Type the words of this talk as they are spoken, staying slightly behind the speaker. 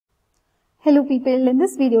Hello people, in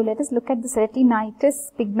this video let us look at this retinitis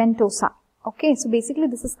pigmentosa. Okay, so basically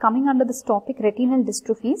this is coming under this topic retinal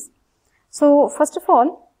dystrophies. So first of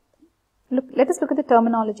all, let us look at the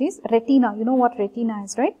terminologies. Retina, you know what retina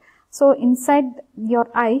is, right? So inside your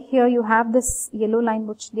eye, here you have this yellow line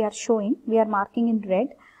which they are showing, we are marking in red.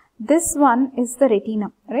 This one is the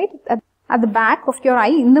retina, right? At the back of your eye,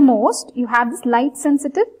 in the most, you have this light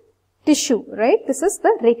sensitive tissue, right? This is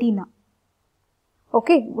the retina.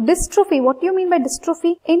 Okay, dystrophy, what do you mean by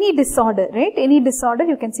dystrophy? Any disorder, right? Any disorder,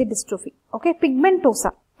 you can say dystrophy. Okay,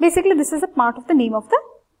 pigmentosa. Basically, this is a part of the name of the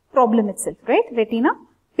problem itself, right? Retina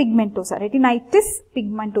pigmentosa, retinitis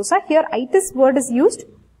pigmentosa. Here, itis word is used.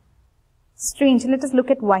 Strange. Let us look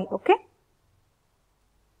at why, okay?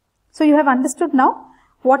 So, you have understood now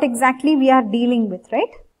what exactly we are dealing with,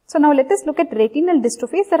 right? So, now let us look at retinal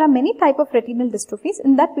dystrophies. There are many types of retinal dystrophies.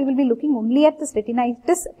 In that, we will be looking only at this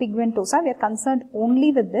retinitis pigmentosa. We are concerned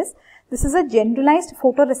only with this. This is a generalized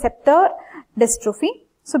photoreceptor dystrophy.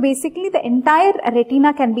 So, basically, the entire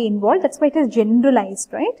retina can be involved. That's why it is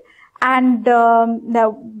generalized, right? And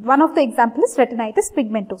one of the examples is retinitis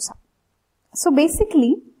pigmentosa. So,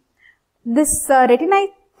 basically, this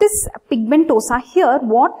retinitis pigmentosa here,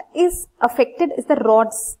 what is affected is the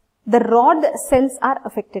rods. The rod cells are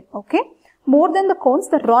affected, okay? More than the cones,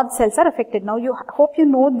 the rod cells are affected. Now, hope you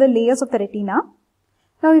know the layers of the retina.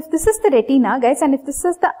 Now, if this is the retina, guys, and if this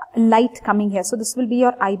is the light coming here, so this will be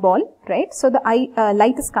your eyeball, right? So, the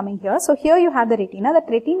light is coming here. So, here you have the retina. That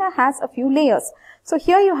retina has a few layers. So,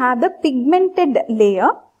 here you have the pigmented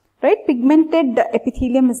layer, right? Pigmented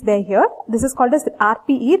epithelium is there here. This is called as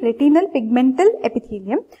RPE, retinal pigmental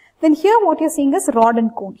epithelium. Then here what you're seeing is rod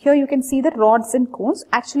and cone. Here you can see the rods and cones.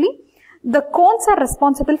 Actually, the cones are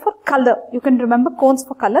responsible for color. You can remember cones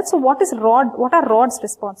for color. So what are rods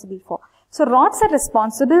responsible for? So rods are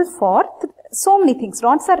responsible for so many things.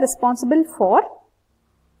 Rods are responsible for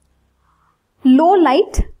low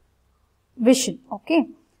light vision. Okay.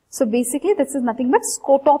 So basically this is nothing but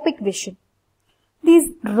scotopic vision.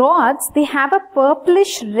 These rods, they have a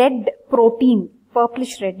purplish red protein.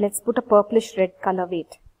 Purplish red. Let's put a purplish red color.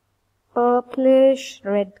 Wait. Purplish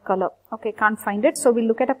red color. Okay, can't find it. So, we'll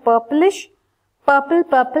look at a purplish, purple,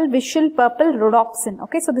 visual purple rhodopsin.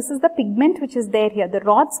 Okay, so this is the pigment which is there here. The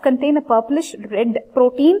rods contain a purplish red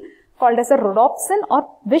protein called as a rhodopsin or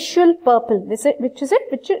visual purple. Which is it?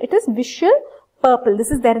 It is visual purple.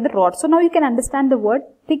 This is there in the rod. So, now you can understand the word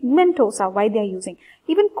pigmentosa, why they are using.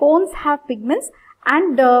 Even cones have pigments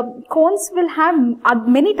and cones will have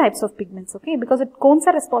many types of pigments, okay, because cones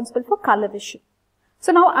are responsible for color vision.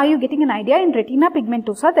 So now are you getting an idea? In retina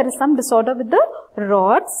pigmentosa, there is some disorder with the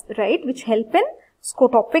rods, right, which help in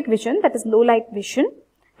scotopic vision, that is low light vision,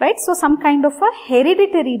 right. So some kind of a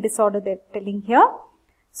hereditary disorder they're telling here.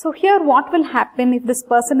 So here what will happen if this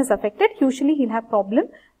person is affected? Usually he'll have problem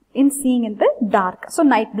in seeing in the dark. So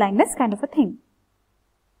night blindness kind of a thing.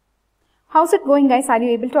 How's it going, guys? Are you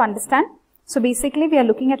able to understand? So basically we are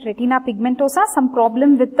looking at retina pigmentosa, some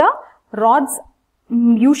problem with the rods,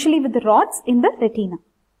 usually with the rods in the retina.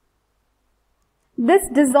 This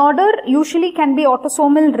disorder usually can be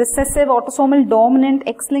autosomal recessive, autosomal dominant,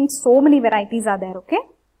 X-linked, so many varieties are there, okay.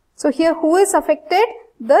 So here who is affected?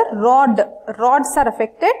 The rods are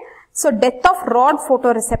affected. So death of rod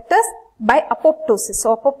photoreceptors by apoptosis.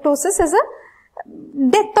 So apoptosis is a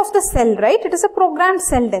death of the cell, right? It is a programmed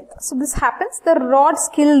cell death. So this happens, the rods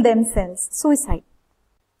kill themselves, suicide.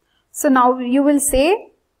 So now you will say,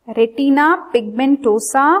 retina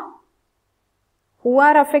pigmentosa, who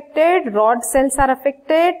are affected? Rod cells are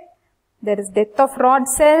affected. There is death of rod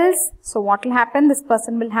cells. So what will happen? This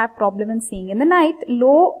person will have problem in seeing in the night.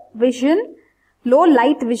 Low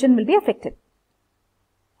light vision will be affected.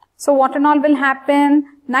 So what and all will happen?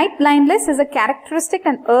 Night blindness is a characteristic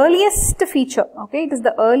and earliest feature. Okay, it is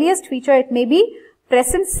the earliest feature. It may be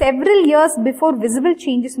present several years before visible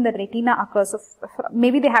changes in the retina occur. So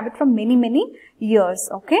maybe they have it from many years,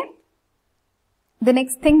 okay. The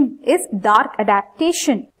next thing is dark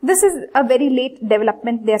adaptation. This is a very late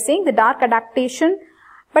development. They are saying the dark adaptation,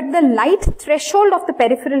 but the light threshold of the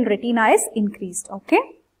peripheral retina is increased, okay.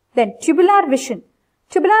 Then tubular vision.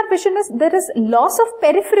 Tubular vision is, there is loss of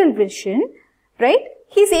peripheral vision, right.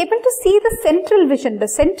 He is able to see the central vision, the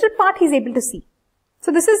central part he is able to see.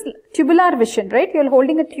 So this is tubular vision, right? You are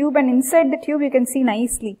holding a tube and inside the tube you can see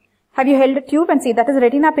nicely. Have you held a tube and see? That is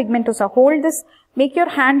retina pigmentosa. Hold this, make your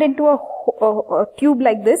hand into a tube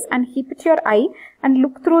like this and keep it to your eye and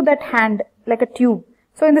look through that hand like a tube.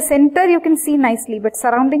 So in the center you can see nicely, but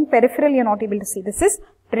surrounding peripheral you are not able to see. This is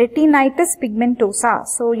retinitis pigmentosa.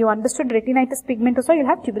 So you understood retinitis pigmentosa, you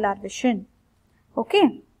have tubular vision.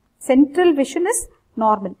 Okay. Central vision is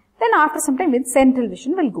normal. Then after some time, with central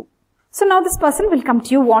vision will go. So now this person will come to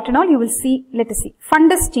you. What and all you will see? Let us see.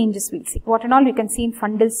 Fundus changes we'll see. What and all you can see in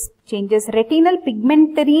fundus changes. Retinal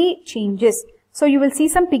pigmentary changes. So you will see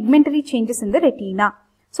some pigmentary changes in the retina.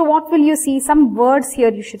 So what will you see? Some words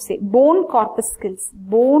here you should say. Bone corpuscles.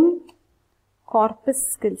 Bone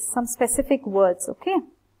corpuscles. Some specific words. Okay.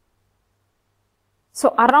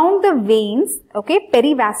 So around the veins, okay,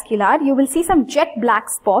 perivascular, you will see some jet black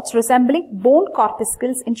spots resembling bone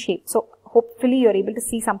corpuscles in shape. So hopefully you're able to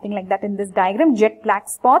see something like that in this diagram, jet black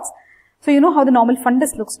spots. So you know how the normal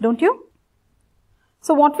fundus looks, don't you?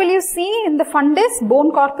 So what will you see in the fundus?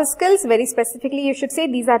 Bone corpuscles, very specifically you should say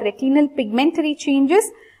these are retinal pigmentary changes.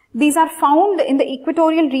 These are found in the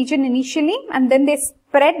equatorial region initially and then they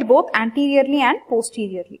spread both anteriorly and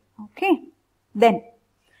posteriorly. Okay. Then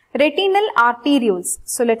retinal arterioles.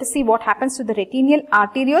 So let us see what happens to the retinal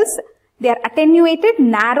arterioles. They are attenuated,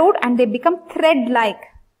 narrowed and they become thread-like.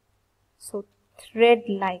 So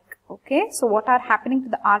thread-like. Okay. So what are happening to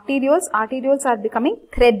the arterioles? Arterioles are becoming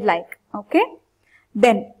thread-like. Okay.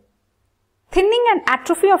 Then thinning and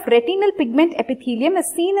atrophy of retinal pigment epithelium is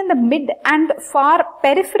seen in the mid and far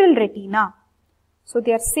peripheral retina. So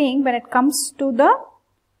they are saying when it comes to the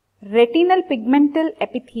retinal pigmental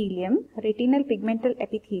epithelium,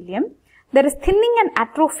 there is thinning and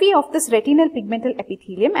atrophy of this retinal pigmental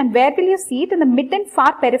epithelium. And where will you see it? In the mid and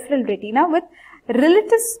far peripheral retina with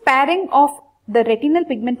relative sparing of the retinal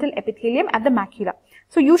pigmental epithelium at the macula.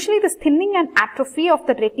 So usually this thinning and atrophy of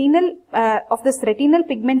the retinal, this retinal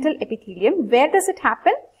pigmental epithelium, where does it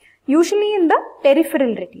happen? Usually in the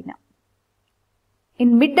peripheral retina.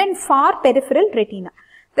 In mid and far peripheral retina.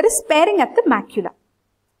 There is sparing at the macula.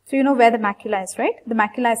 So you know where the macula is, right? The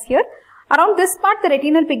macula is here. Around this part, the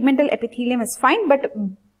retinal pigmental epithelium is fine, but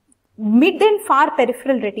mid and far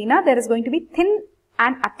peripheral retina, there is going to be thin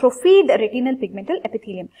and atrophied retinal pigmental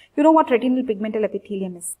epithelium. You know what retinal pigmental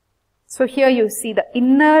epithelium is? So here you see the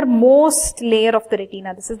innermost layer of the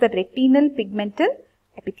retina. This is the retinal pigmental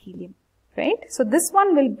epithelium, right? So this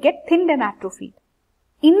one will get thinned and atrophied.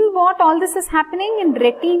 In what all this is happening? In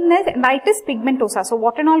retinitis pigmentosa. So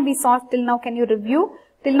what and all we saw till now, can you review?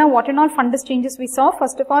 Till now, what and all fundus changes we saw?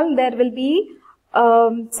 First of all, there will be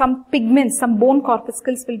some pigments, some bone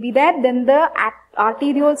corpuscles will be there. Then the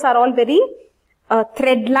arterioles are all very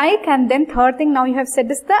thread-like. And then third thing now you have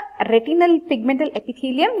said is the retinal pigmental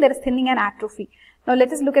epithelium. There is thinning and atrophy. Now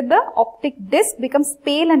let us look at the optic disc becomes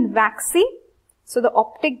pale and waxy. So the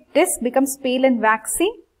optic disc becomes pale and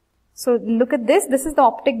waxy. So look at this. This is the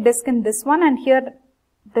optic disc in this one and here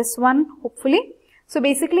this one hopefully. So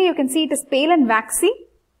basically you can see it is pale and waxy.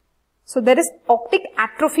 So there is optic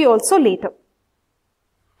atrophy also later.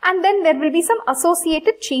 And then there will be some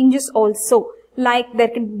associated changes also. Like there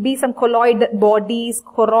can be some colloid bodies,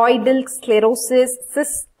 choroidal sclerosis,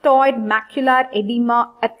 cystoid macular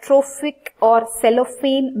edema, atrophic or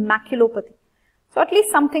cellophane maculopathy. So at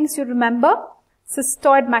least some things you remember.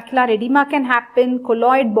 Cystoid macular edema can happen,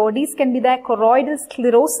 colloid bodies can be there, choroidal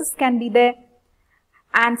sclerosis can be there,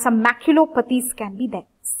 and some maculopathies can be there.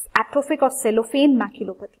 Atrophic or cellophane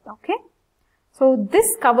maculopathy. Okay. So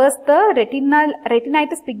this covers the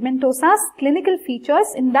retinitis pigmentosa's clinical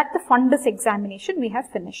features. In that the fundus examination we have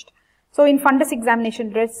finished. So in fundus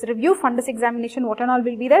examination, let's review fundus examination. What and all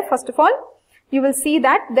will be there? First of all, you will see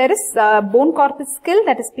that there is bone corpuscle,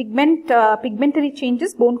 that is pigmentary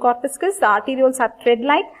changes, bone corpuscles. The arterioles are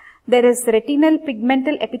thread-like. There is retinal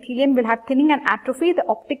pigmental epithelium will have thinning and atrophy. The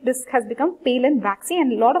optic disc has become pale and waxy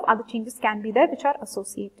and a lot of other changes can be there which are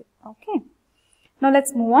associated. Okay. Now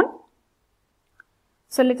let's move on.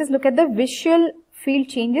 So let us look at the visual field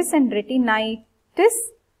changes in retinitis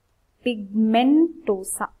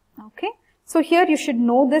pigmentosa. Okay. So here you should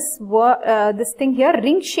know this thing here,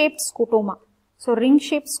 ring-shaped scotoma. So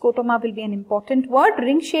ring-shaped scotoma will be an important word.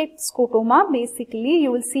 Ring-shaped scotoma, basically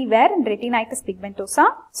you will see where in retinitis pigmentosa.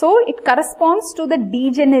 So it corresponds to the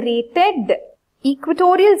degenerated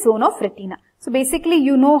equatorial zone of retina. So basically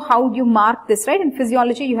you know how you mark this, right? In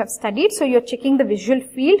physiology you have studied. So you're checking the visual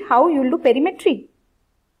field, how you will do perimetry.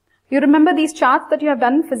 You remember these charts that you have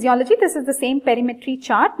done in physiology? This is the same perimetry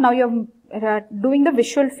chart. Now you're doing the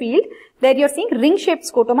visual field. There you're seeing ring-shaped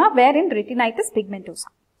scotoma where in retinitis pigmentosa.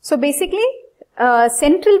 So basically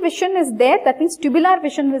central vision is there. That means tubular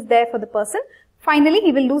vision is there for the person. Finally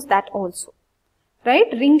he will lose that also. Right?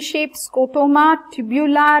 Ring-shaped scotoma,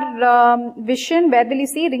 tubular vision. Where will you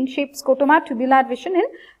see ring-shaped scotoma, tubular vision in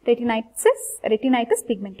retinitis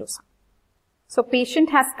pigmentosa? So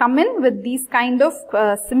patient has come in with these kind of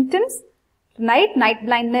symptoms, right? Night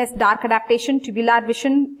blindness, dark adaptation, tubular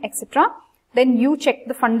vision, etc. Then you checked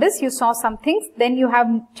the fundus, you saw some things. Then you have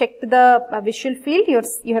checked the visual field,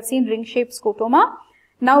 you have seen ring-shaped scotoma.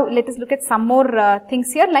 Now let us look at some more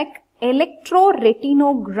things here like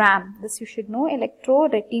electroretinogram. This you should know,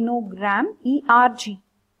 electroretinogram, ERG.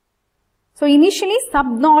 So initially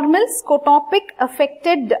subnormal scotopic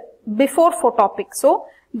affected before photopic. So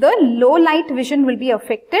the low light vision will be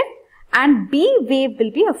affected and B wave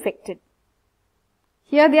will be affected.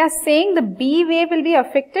 Here they are saying the B wave will be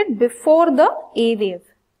affected before the A wave.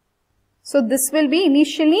 So this will be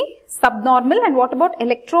initially subnormal. And what about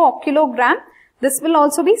electrooculogram? This will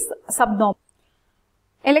also be subnormal.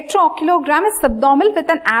 Electrooculogram is subnormal with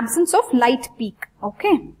an absence of light peak.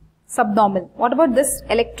 Okay. Subnormal. What about this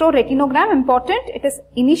electroretinogram? Important. It is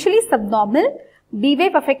initially subnormal. B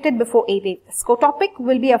wave affected before A wave. Scotopic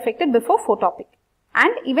will be affected before photopic.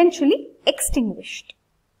 And eventually extinguished.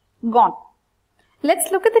 Gone.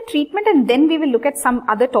 Let's look at the treatment and then we will look at some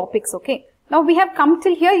other topics, okay. Now we have come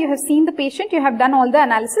till here, you have seen the patient, you have done all the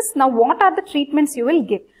analysis. Now what are the treatments you will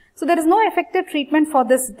give? So there is no effective treatment for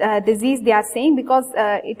this disease they are saying because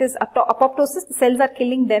it is apoptosis, the cells are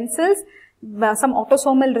killing themselves. Some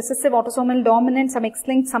autosomal recessive, autosomal dominant, some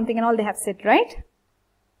X-linked, something and all they have said, right?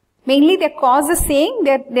 Mainly their cause is saying,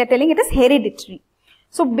 they are telling it is hereditary.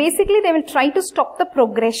 So basically they will try to stop the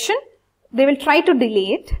progression, they will try to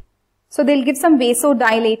delay it. So they'll give some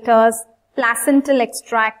vasodilators, placental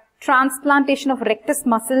extract, transplantation of rectus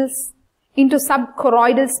muscles into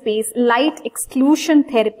subchoroidal space, light exclusion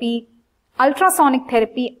therapy, ultrasonic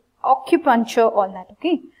therapy, acupuncture, all that,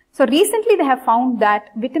 okay. So recently they have found that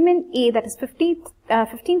vitamin A, that is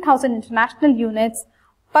 15,000 international units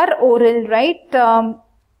per oral, right,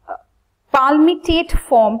 palmitate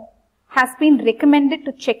form has been recommended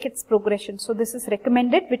to check its progression. So this is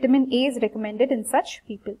recommended, vitamin A is recommended in such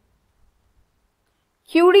people.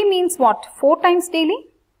 QD means what? 4 times daily?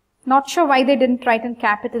 Not sure why they didn't write in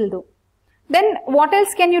capital though. Then what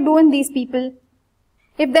else can you do in these people?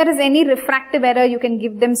 If there is any refractive error, you can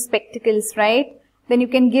give them spectacles, right? Then you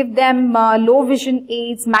can give them low vision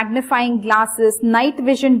aids, magnifying glasses, night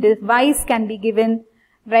vision device can be given,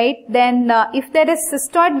 right? Then if there is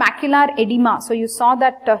cystoid macular edema, so you saw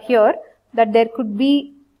that here, that there could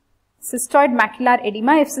be cystoid macular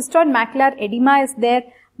edema. If cystoid macular edema is there,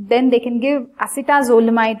 then they can give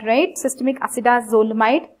acetazolamide, right? Systemic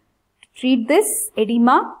acetazolamide to treat this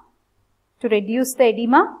edema, to reduce the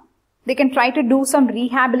edema. They can try to do some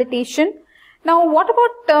rehabilitation. Now, what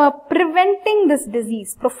about preventing this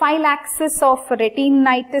disease? Prophylaxis of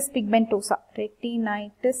retinitis pigmentosa.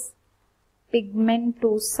 Retinitis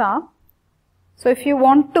pigmentosa. So, if you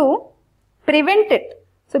want to prevent it,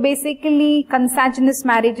 so basically consanguineous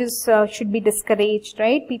marriages should be discouraged,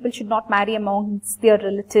 right? People should not marry amongst their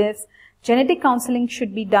relatives. Genetic counseling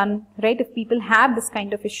should be done, right? If people have this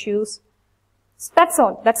kind of issues. So that's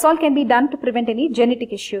all. That's all can be done to prevent any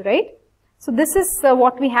genetic issue, right? So this is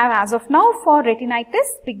what we have as of now for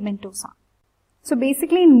retinitis pigmentosa. So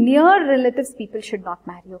basically near relatives people should not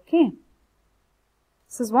marry, okay?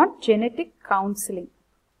 This is what? Genetic counseling.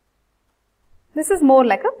 This is more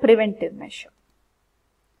like a preventive measure.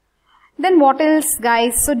 Then what else,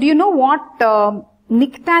 guys? So do you know what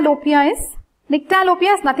Nyctalopia is?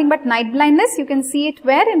 Nyctalopia is nothing but night blindness. You can see it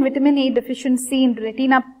where? In vitamin A deficiency, in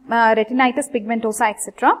retinitis pigmentosa,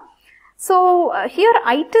 etc. So here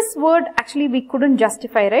itis word actually we couldn't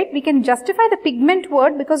justify, right? We can justify the pigment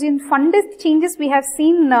word because in fundus changes we have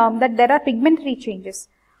seen that there are pigmentary changes.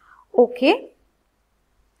 Okay.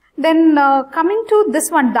 Then coming to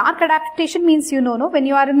this one, dark adaptation means, you know, no, when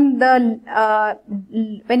you are in the,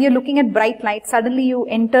 when you're looking at bright light, suddenly you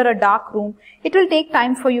enter a dark room, it will take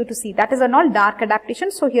time for you to see. That is an all dark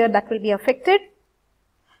adaptation. So here that will be affected.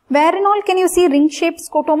 Where in all can you see ring-shaped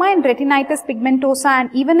scotoma in retinitis pigmentosa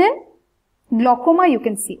and even in glaucoma you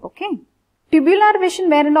can see, okay. Tubular vision,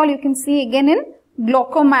 where and all you can see again in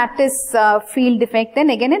glaucomatous field defect, then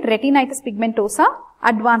again in retinitis pigmentosa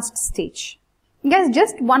advanced stage. Guys,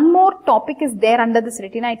 just one more topic is there under this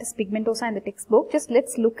retinitis pigmentosa in the textbook. Just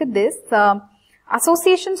let's look at this.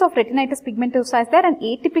 Associations of retinitis pigmentosa is there and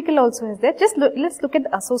atypical also is there. Just let's look at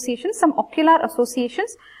the associations, some ocular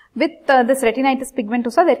associations with this retinitis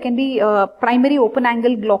pigmentosa. There can be primary open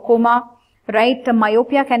angle glaucoma, right?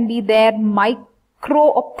 Myopia can be there,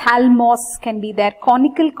 micro-ophthalmos can be there,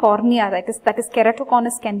 conical cornea, that is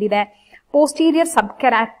keratoconus can be there, posterior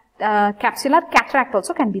subcapsular cataract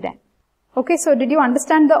also can be there. Okay, so did you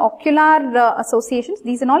understand the ocular associations?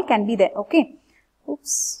 These and all can be there, okay.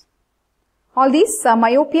 Oops. All these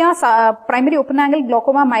myopia, primary open angle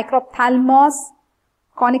glaucoma, micro-ophthalmos,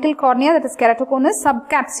 conical cornea, that is keratoconus,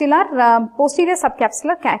 subcapsular, posterior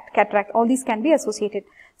subcapsular cataract, all these can be associated.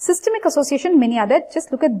 Systemic association, many other.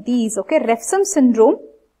 Just look at these, okay. Refsum syndrome,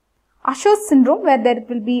 Usher's syndrome, where there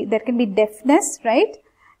can be deafness, right?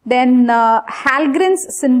 Then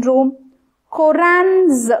Hallgren's syndrome,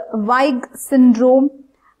 Coran-Zweig syndrome,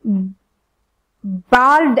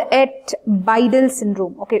 Bardet-Biedl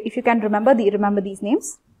syndrome. Okay, if you can remember these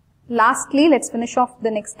names. Lastly, let's finish off the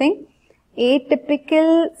next thing.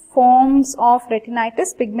 Atypical forms of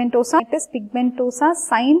retinitis pigmentosa. Retinitis pigmentosa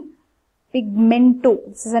sign pigmento.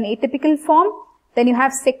 This is an atypical form. Then you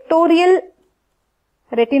have sectorial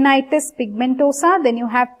retinitis pigmentosa. Then you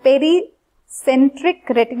have pericentric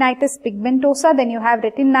retinitis pigmentosa. Then you have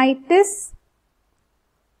retinitis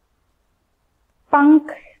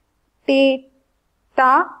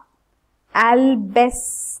punctata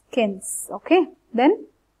albescens. Okay, then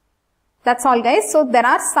that's all, guys. So there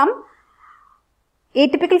are some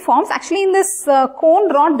atypical forms. Actually, in this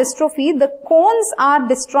cone rod dystrophy, the cones are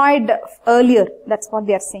destroyed earlier. That's what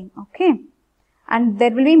they are saying. Okay, and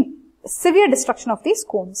there will be severe destruction of these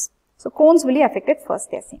cones. So cones will be affected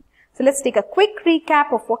first, they are saying. So let's take a quick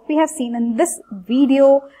recap of what we have seen in this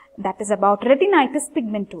video, that is about retinitis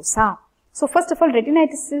pigmentosa. So first of all,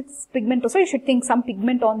 retinitis pigmentosa, you should think some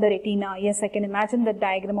pigment on the retina. Yes, I can imagine the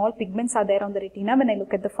diagram. All pigments are there on the retina when I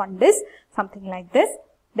look at the fundus, something like this.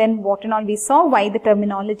 Then what and all we saw, why the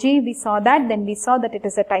terminology, we saw that. Then we saw that it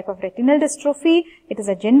is a type of retinal dystrophy. It is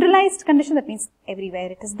a generalized condition, that means everywhere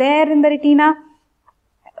it is there in the retina.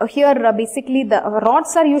 Here basically the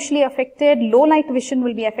rods are usually affected, low light vision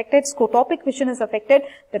will be affected, scotopic vision is affected.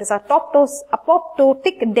 There is a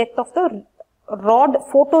apoptotic death of the rod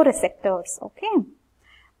photoreceptors. Okay.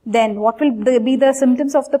 Then what will be the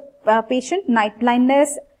symptoms of the patient? Night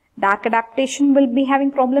blindness, dark adaptation will be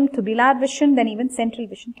having problem, tubular vision, then even central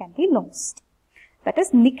vision can be lost. That is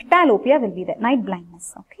Nyctalopia will be there, night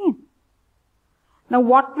blindness. Okay. Now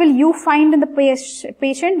what will you find in the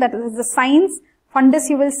patient? That is the signs. Fundus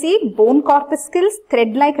you will see, bone corpuscles,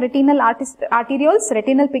 thread-like retinal arterioles,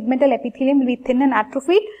 retinal pigmental epithelium will be thin and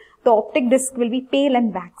atrophied. The optic disc will be pale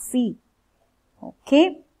and waxy.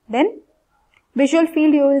 Okay. Then visual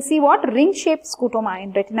field you will see what? Ring-shaped scotoma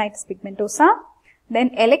in retinitis pigmentosa. Then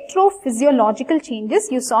electrophysiological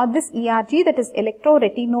changes. You saw this ERG, that is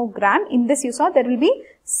electroretinogram. In this you saw there will be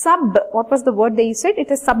what was the word they said?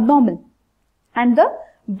 It is subnormal. And the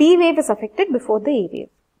B wave is affected before the A wave.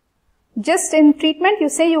 Just in treatment, you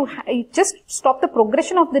say you just stop the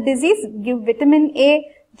progression of the disease, give vitamin A,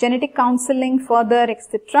 genetic counseling further,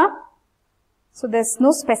 etc. So there's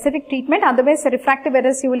no specific treatment. Otherwise, refractive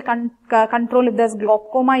errors you will control. If there's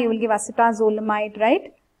glaucoma, you will give acetazolamide,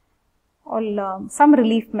 right? Or some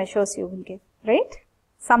relief measures you will give, right?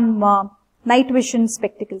 Some night vision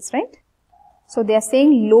spectacles, right? So they are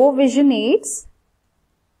saying low vision aids.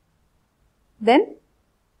 Then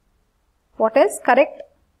what else? Correct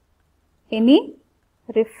any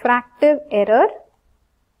refractive error.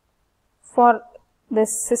 For the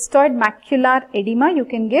cystoid macular edema, you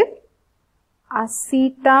can give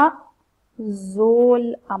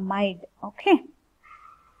acetazolamide. Okay.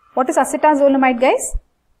 What is acetazolamide, guys?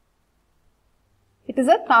 It is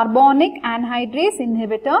a carbonic anhydrase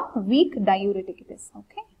inhibitor, weak diuretic it is.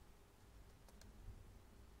 Okay.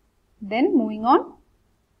 Then moving on.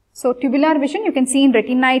 So tubular vision you can see in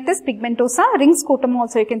retinitis pigmentosa, ring scotoma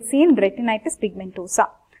also you can see in retinitis pigmentosa.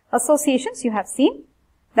 Associations you have seen.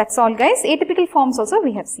 That's all, guys. Atypical forms also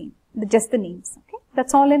we have seen. Just the names. Okay.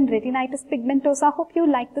 That's all in retinitis pigmentosa. Hope you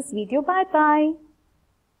like this video. Bye bye.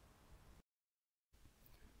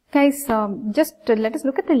 Guys, just let us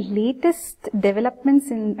look at the latest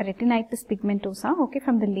developments in retinitis pigmentosa. Okay,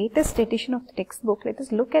 from the latest edition of the textbook, let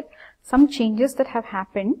us look at some changes that have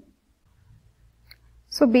happened.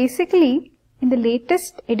 So basically, in the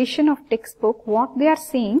latest edition of textbook, what they are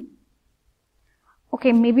saying,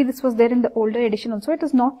 okay, maybe this was there in the older edition also, it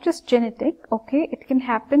is not just genetic, okay, it can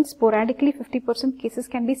happen sporadically, 50% cases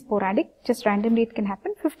can be sporadic, just randomly it can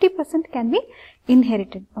happen, 50% can be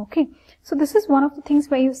inherited, okay. So this is one of the things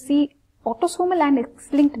where you see autosomal and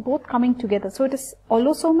X-linked both coming together. So it is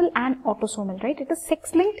allosomal and autosomal, right? It is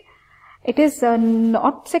sex-linked. It is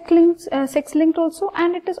not sex-linked also,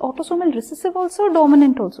 and it is autosomal recessive also,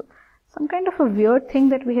 dominant also. Some kind of a weird thing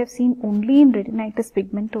that we have seen only in retinitis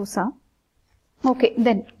pigmentosa. Okay,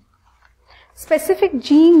 then specific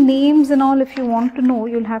gene names and all, if you want to know,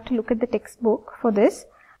 you'll have to look at the textbook for this.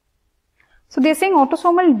 So they're saying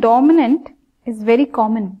autosomal dominant is very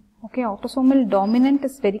common. Okay, autosomal dominant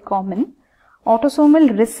is very common.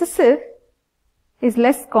 Autosomal recessive is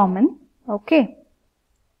less common. Okay.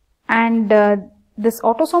 And this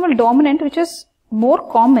autosomal dominant, which is more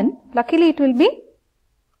common, luckily it will be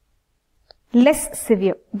less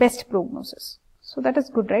severe, best prognosis. So that is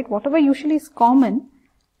good, right? Whatever usually is common,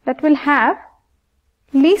 that will have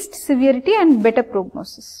least severity and better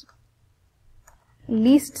prognosis.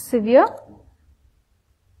 Least severe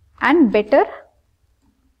and better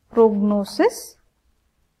prognosis.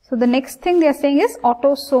 So the next thing they are saying is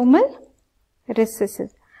autosomal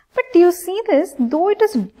recessive. But do you see this? Though it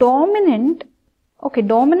is dominant, okay,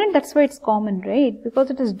 dominant, that's why it's common, right?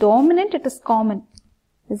 Because it is dominant, it is common,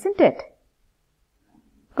 isn't it?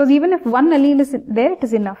 Because even if one allele is there, it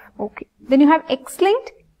is enough. Okay. Then you have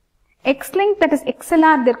X-linked. X-linked, that is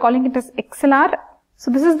XLR, they're calling it as XLR.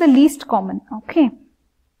 So this is the least common. Okay.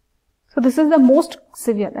 So this is the most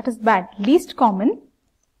severe. That is bad. Least common,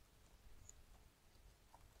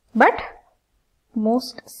 but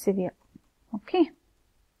most severe. Okay.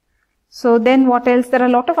 So then what else? There are a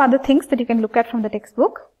lot of other things that you can look at from the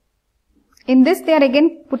textbook. In this, they are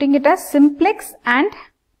again putting it as simplex and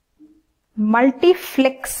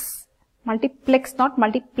multiplex. Multiplex, not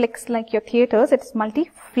multiplex like your theaters, it's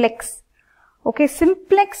multiplex. Okay,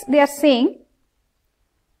 simplex, they are saying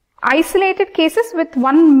isolated cases with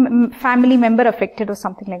one family member affected or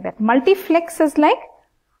something like that. Multiplex is like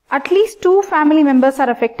at least 2 family members are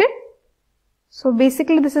affected. So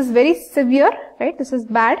basically this is very severe, right? This is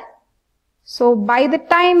bad. So by the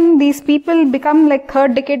time these people become like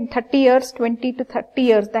third decade, 30 years, 20 to 30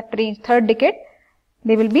 years, that range, third decade,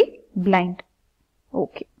 they will be blind.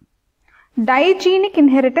 Okay. Digenic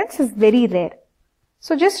inheritance is very rare.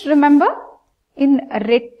 So just remember, in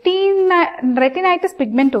retinitis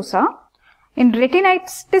pigmentosa,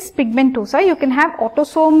 you can have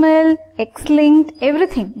autosomal, X-linked,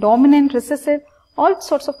 everything, dominant, recessive, all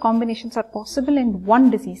sorts of combinations are possible in one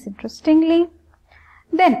disease, interestingly.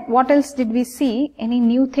 Then, what else did we see? Any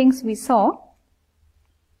new things we saw?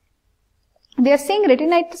 They are saying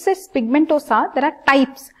retinitis pigmentosa, there are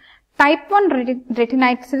types. Type 1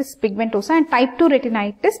 retinitis pigmentosa and type 2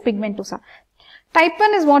 retinitis pigmentosa. Type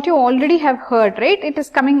 1 is what you already have heard, right? It is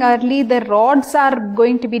coming early, the rods are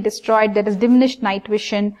going to be destroyed, there is diminished night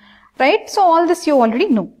vision, right? So all this you already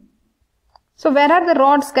know. So where are the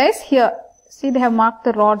rods, guys? Here. See, they have marked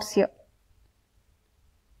the rods here.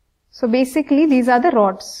 So basically these are the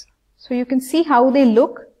rods. So you can see how they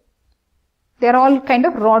look. They are all kind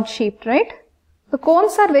of rod shaped, right? The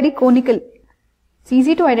cones are very conical. It's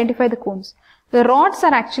easy to identify the cones. The rods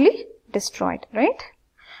are actually destroyed, right?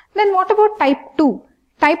 Then what about type 2?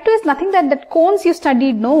 Type 2 is nothing that cones you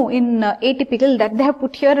studied, no, in atypical, that they have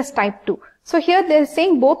put here as type 2. So here they are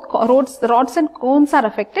saying both rods and cones are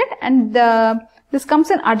affected, and this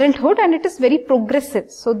comes in adulthood and it is very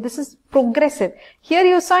progressive. So this is progressive. Here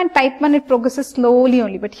you saw in type 1 it progresses slowly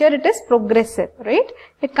only, but here it is progressive, right?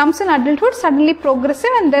 It comes in adulthood, suddenly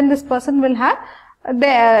progressive, and then this person will have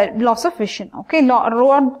the loss of vision. Okay,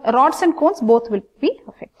 rods and cones both will be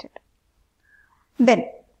affected. Then,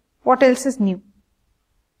 what else is new?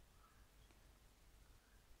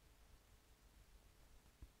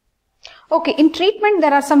 Okay, in treatment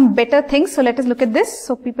there are some better things. So let us look at this.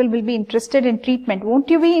 So people will be interested in treatment. Won't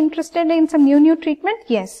you be interested in some new treatment?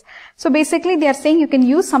 Yes. So basically they are saying you can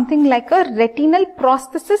use something like a retinal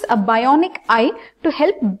prosthesis, a bionic eye, to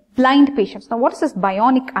help blind patients. Now what is this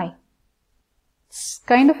bionic eye? It's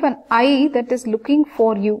kind of an eye that is looking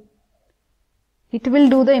for you. It will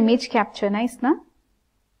do the image capture. Nice, na?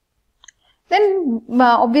 Then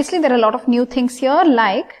obviously there are a lot of new things here,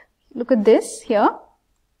 like, look at this here.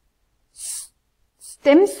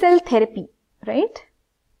 Stem cell therapy, right?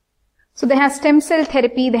 So they have stem cell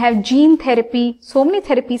therapy, they have gene therapy, so many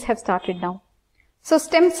therapies have started now. So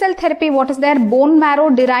stem cell therapy, what is there? Bone marrow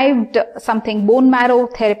derived something, bone marrow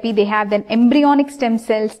therapy they have, then embryonic stem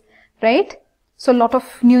cells, right? So a lot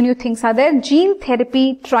of new things are there. Gene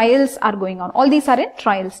therapy trials are going on. All these are in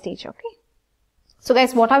trial stage, okay? So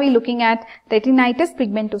guys, what are we looking at? Retinitis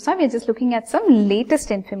pigmentosa. We are just looking at some latest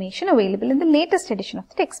information available in the latest edition of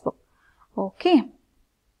the textbook. Okay.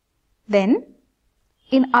 Then,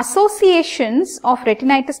 in associations of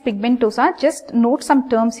retinitis pigmentosa, just note some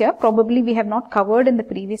terms here. Probably we have not covered in the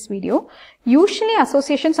previous video. Usually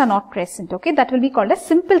associations are not present. Okay, that will be called as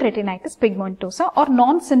simple retinitis pigmentosa or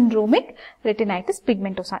non-syndromic retinitis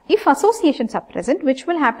pigmentosa. If associations are present, which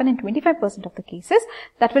will happen in 25% of the cases,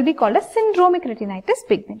 that will be called as syndromic retinitis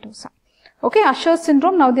pigmentosa. Okay, Usher's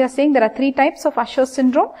syndrome. Now they are saying there are 3 types of Usher's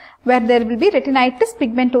syndrome, where there will be retinitis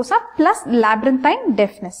pigmentosa plus labyrinthine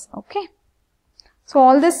deafness. Okay. So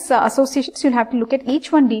all these associations, you'll have to look at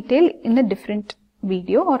each one detail in a different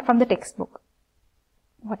video or from the textbook.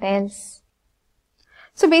 What else?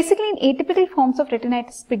 So basically in atypical forms of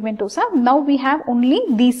retinitis pigmentosa, now we have only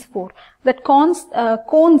these 4. That cones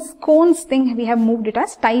thing, we have moved it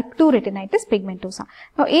as type 2 retinitis pigmentosa.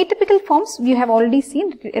 Now atypical forms, we have already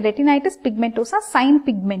seen retinitis pigmentosa sin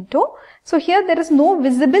pigmento. So here there is no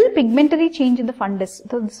visible pigmentary change in the fundus.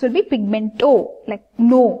 So this will be pigmento, like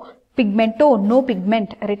no. Pigmento, no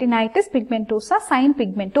pigment. Retinitis pigmentosa sin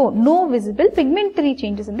pigmento, no visible pigmentary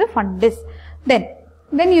changes in the fundus.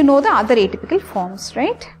 Then you know the other atypical forms,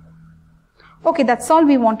 right? Okay, that's all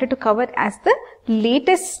we wanted to cover as the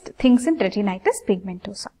latest things in retinitis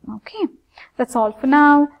pigmentosa. Okay, that's all for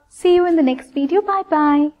now. See you in the next video. Bye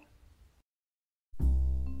bye.